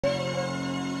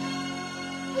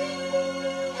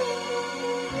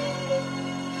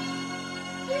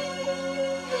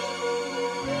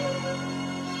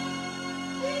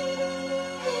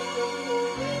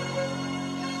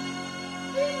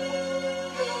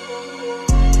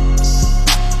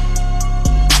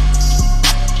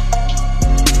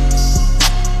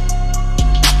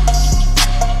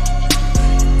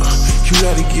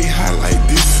get high like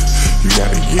this. You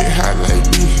gotta get high like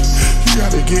me. You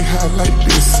gotta get high like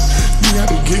this. You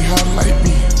gotta get high like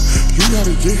me. You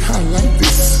gotta get high like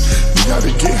this. You gotta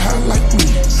get high like me.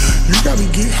 You gotta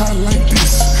get high like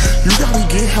this. You gotta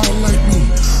get high like me.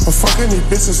 I'm fucking these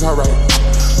bitches, alright.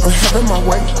 I'm having my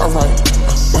way, alright.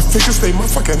 My fingers stay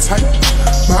motherfucking tight.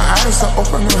 My eyes are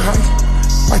open and high.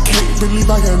 I can't believe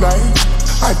I can die.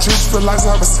 I just realized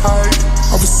I was tired.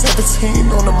 I was 17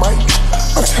 on the mic.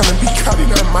 I'm trying to be cutting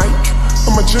that mic.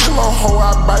 I'm a gigolo hoe,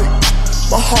 I bite.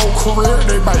 My whole career,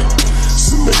 they bite.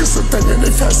 Some niggas are thinking they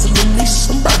faster than me.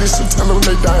 Somebody should tell them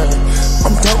they dying.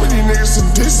 I'm done with these niggas and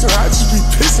dissing. I just be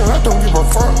pissing, I don't give a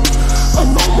fuck. I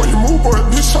know when you move, boy,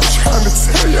 bitch, I'm trying to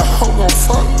tell you how I'm gon'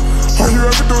 fuck. All you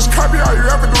ever do is copy, all you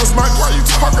ever do is mic. Why you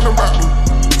talking about me?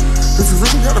 If you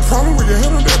really got a problem with your head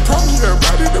on that problem, yeah,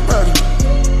 body to body.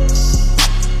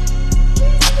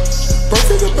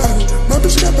 Both in the body, my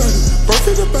bitch got body. Both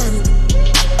in the body.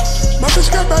 My bitch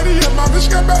got body, yeah, my bitch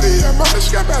got body, yeah, my bitch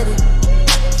got body.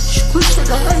 Screech like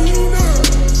a hyena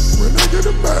when I get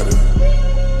a body.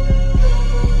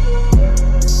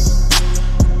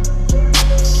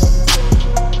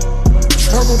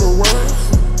 Travel the world,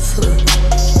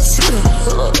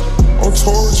 on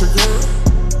tour with your girl.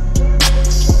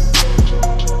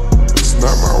 It's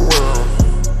not my world,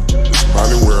 it's my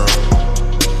world.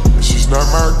 And she's not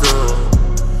my girl,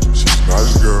 she's not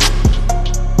his girl.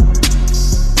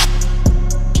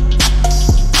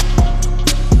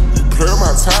 You play on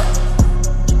my top,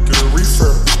 get a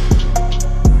reefer.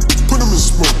 Put him in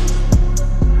smoke,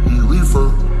 you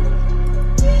reefer.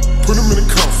 Put him in a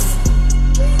cuff,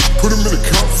 put him in a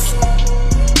cuff.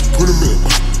 Put him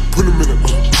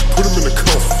in a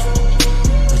cuff.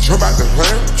 I jump out the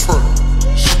lamb truck.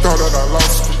 She thought that I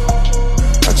lost it.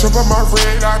 I jump on my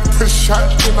red, I push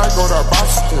shot, then I go to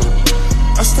Boston.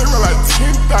 I stay with like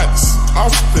 10 dots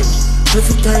often.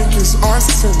 Everything is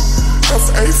awesome.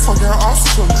 FA fucking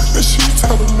awesome. Then she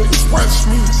tell them niggas watch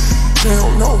me. They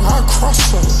don't know how I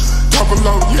cross them. Double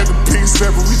O, yeah, the biggest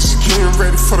ever. We just getting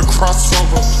ready for the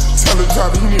crossover. Tell the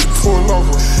driver he need to pull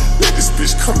over. Let this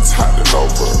bitch come toppling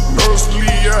over.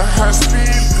 Nosebleed, yeah, high speed.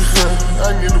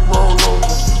 I need to roll over.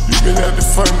 You been at the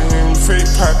funny and you fake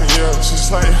popping, yeah,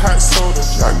 just like hot soda.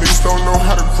 Y'all niggas don't know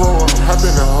how to grow up. I've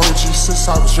been an OG since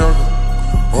I was younger.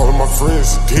 All of my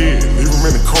friends are dead. Leave them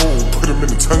in the cold, put them in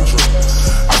the tundra.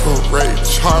 I go Ray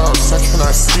Charles, I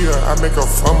cannot see her, I make her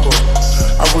fumble.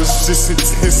 I was just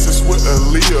intense with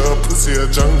Aaliyah, pussy a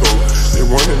jungle. They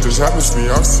wanted this happens to be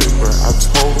offset, but I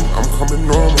told them I'm coming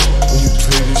normal. When you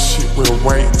play this shit with a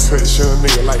white touch, young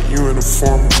nigga like you in a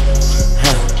formal.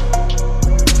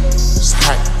 It's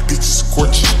hot, bitch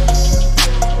scorching.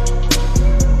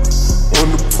 On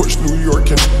the porch, New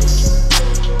York, and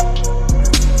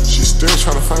she's still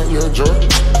trying to find young Jordan.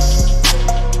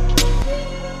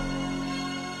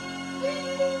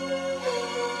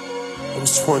 I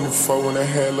was 24 when I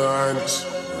had Lil Ernest. I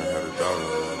had a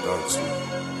daughter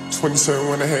too. 27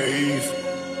 when I had Eve.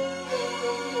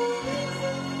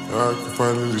 I could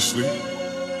finally sleep.